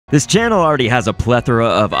This channel already has a plethora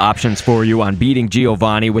of options for you on beating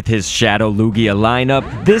Giovanni with his Shadow Lugia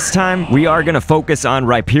lineup. This time, we are going to focus on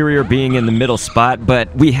Rhyperior being in the middle spot,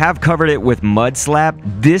 but we have covered it with Mud Slap.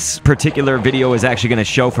 This particular video is actually going to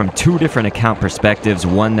show from two different account perspectives,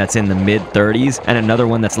 one that's in the mid-30s and another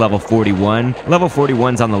one that's level 41. Level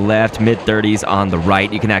 41's on the left, mid-30s on the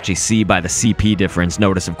right. You can actually see by the CP difference.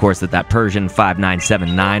 Notice, of course, that Persian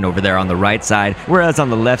 5979 over there on the right side, whereas on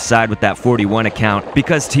the left side with that 41 account,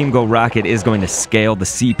 because Team Go Rocket is going to scale the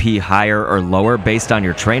CP higher or lower based on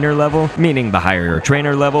your trainer level, meaning the higher your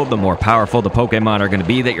trainer level, the more powerful the Pokemon are going to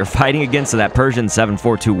be that you're fighting against. So that Persian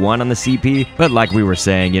 7421 on the CP. But like we were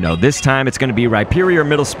saying, you know, this time it's going to be Rhyperior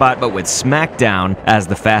middle spot, but with Smackdown as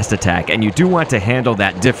the fast attack. And you do want to handle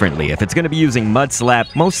that differently. If it's going to be using Mud Slap,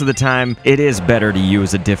 most of the time it is better to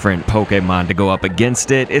use a different Pokemon to go up against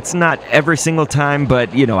it. It's not every single time,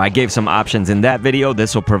 but you know, I gave some options in that video.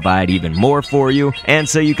 This will provide even more for you. And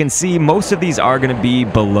so you can see most of these are going to be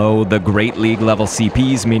below the Great League level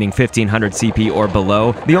CPs, meaning 1500 CP or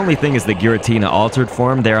below. The only thing is the Giratina altered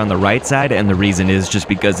form there on the right side, and the reason is just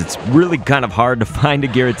because it's really kind of hard to find a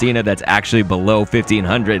Giratina that's actually below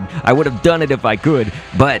 1500. I would have done it if I could,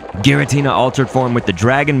 but Giratina altered form with the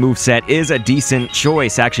Dragon moveset is a decent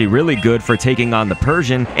choice, actually really good for taking on the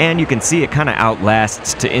Persian, and you can see it kind of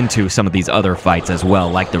outlasts into some of these other fights as well,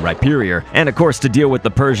 like the Rhyperior. And of course, to deal with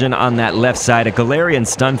the Persian on that left side, a Galarian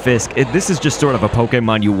Stunfisk, this is just sort of a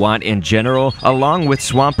Pokemon you want in general, along with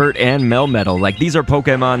Swampert and Melmetal. Like, these are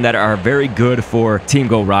Pokemon that are very good for Team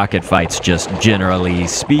Go Rocket fights, just generally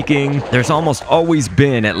speaking. There's almost always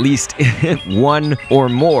been at least one or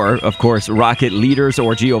more, of course, Rocket leaders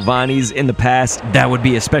or Giovannis in the past that would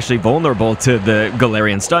be especially vulnerable to the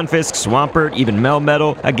Galarian Stunfisk, Swampert, even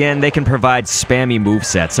Melmetal. Again, they can provide spammy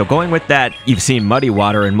movesets. So going with that, you've seen Muddy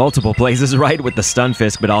Water in multiple places, right? With the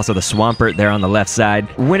Stunfisk, but also the Swampert there on the left side.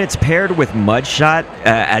 When it's paired with Mud Shot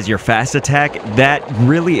as your fast attack, that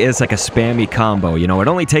really is like a spammy combo. You know, it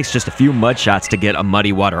only takes just a few Mud Shots to get a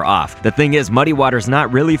Muddy Water off. The thing is, Muddy Water's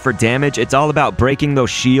not really for damage. It's all about breaking those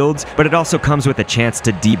shields, but it also comes with a chance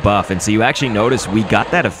to debuff. And so you actually notice we got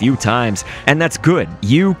that a few times, and that's good.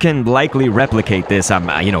 You can likely replicate this.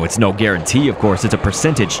 You know, it's no guarantee, of course. It's a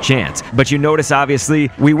percentage chance. But you notice, obviously,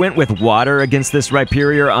 we went with water against this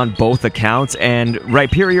Rhyperior on both accounts, and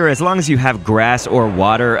Rhyperior, as long as you have grass or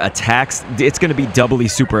water attacks, it's going to be doubly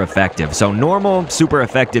super effective. So normal super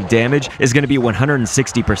effective damage is going to be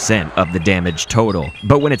 160% of the damage total.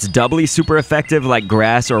 But when it's doubly super effective like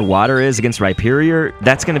grass or water is against Rhyperior,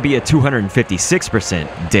 that's going to be a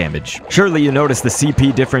 256% damage. Surely you notice the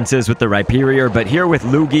CP differences with the Rhyperior, but here with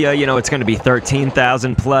Lugia, you know, it's going to be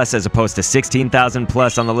 13,000 plus as opposed to 16,000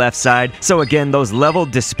 plus on the left side. So again, those level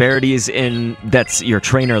disparities in that's your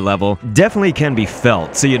trainer level definitely can be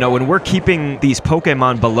felt. So, you know, when we're keeping these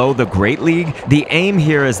Pokemon below the Great League, the aim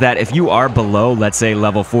here is that if you are below, let's say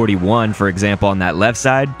level 41, for example, on that left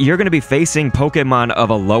side, you're going to be facing Pokemon of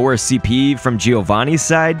a lower CP from Giovanni's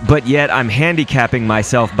side, but yet I'm handicapping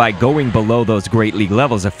myself by going below those Great League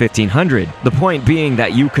levels of 1500. The point being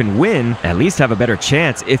that you can win, at least have a better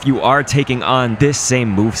chance, if you are taking on this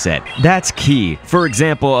same moveset. That's key. For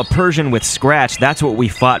example, a Persian with Scratch, that's what we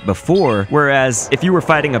fought before, whereas if you were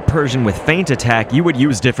fighting a Persian with Feint Attack, you would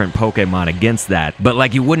use different Pokemon against that. But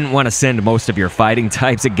like, you wouldn't want to send most of your fighting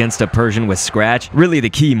types against a Persian with Scratch. Really, the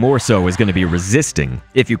key more so is going to be resisting.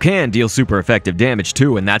 If you can, deal super effective damage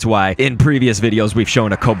too, and that's why in previous videos we've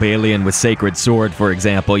shown a Cobalion with Sacred Sword, for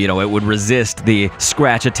example. You know, it would resist the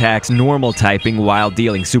Scratch attacks normal typing while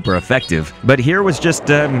dealing super effective. But here was just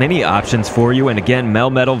many options for you, and again,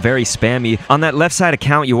 Melmetal, very spammy. On that left side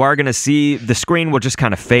account, you are going to see the screen will just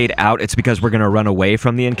kind of fade out. It's because we're going to run away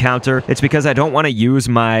from the encounter. It's because I don't want to use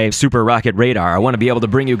my Super Rocket Radar. I want to be able to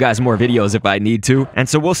bring you guys more videos if I need to. And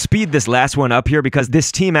so we'll speed this last one up here because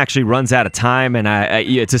this team actually runs out of time, and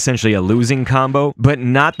it's essentially a losing combo, but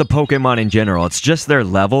not the Pokemon in general. It's just their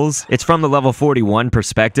levels. It's from the level 41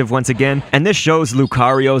 perspective once again, and this shows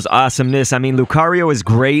Lucario's awesomeness. I mean, Lucario is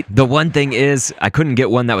great. The one thing is, I couldn't get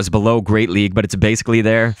one that was below Great League, but it's basically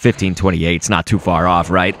there. 1528, it's not too far off,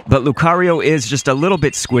 right? But Lucario is just a little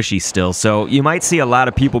bit squishy still, so you might see a lot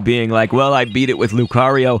of people being like, well, I beat it with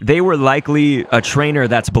Lucario. They were likely a trainer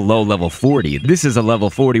that's below level 40. This is a level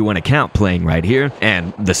 41 account playing right here,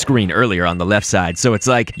 and the screen earlier on the left side. So it's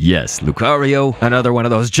like, yes, Lucario, another one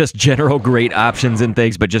of those just general great options and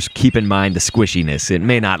things, but just keep in mind the squishiness. It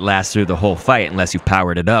may not last through the whole fight unless you've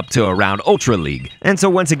powered it up to around Ultra League. And so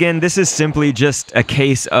once again, this is simply just a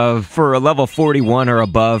case of, for a level 41 or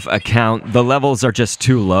above account, the levels are just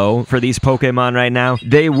too low for these Pokemon right now.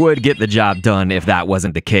 They would get the job done if that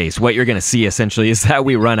wasn't the case. What you're going to see essentially is that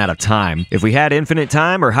we run out of time. If we had infinite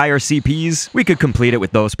time or higher CPs, we could complete it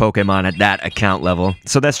with those Pokemon at that account level.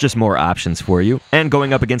 So that's just more options for you. And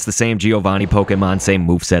going up against the same Giovanni Pokemon, same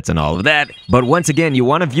movesets and all of that. But once again, you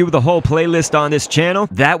want to view the whole playlist on this channel.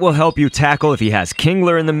 That will help you tackle if he has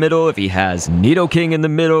Kingler in the middle, if he has Nidoking in the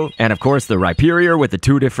middle, and of course the Rhyperior with the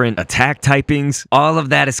 2 different attack typings. All of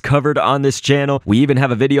that is covered on this channel. We even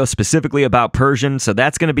have a video specifically about Persian, so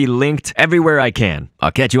that's going to be linked everywhere I can.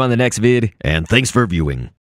 I'll catch you on the next vid, and thanks for viewing.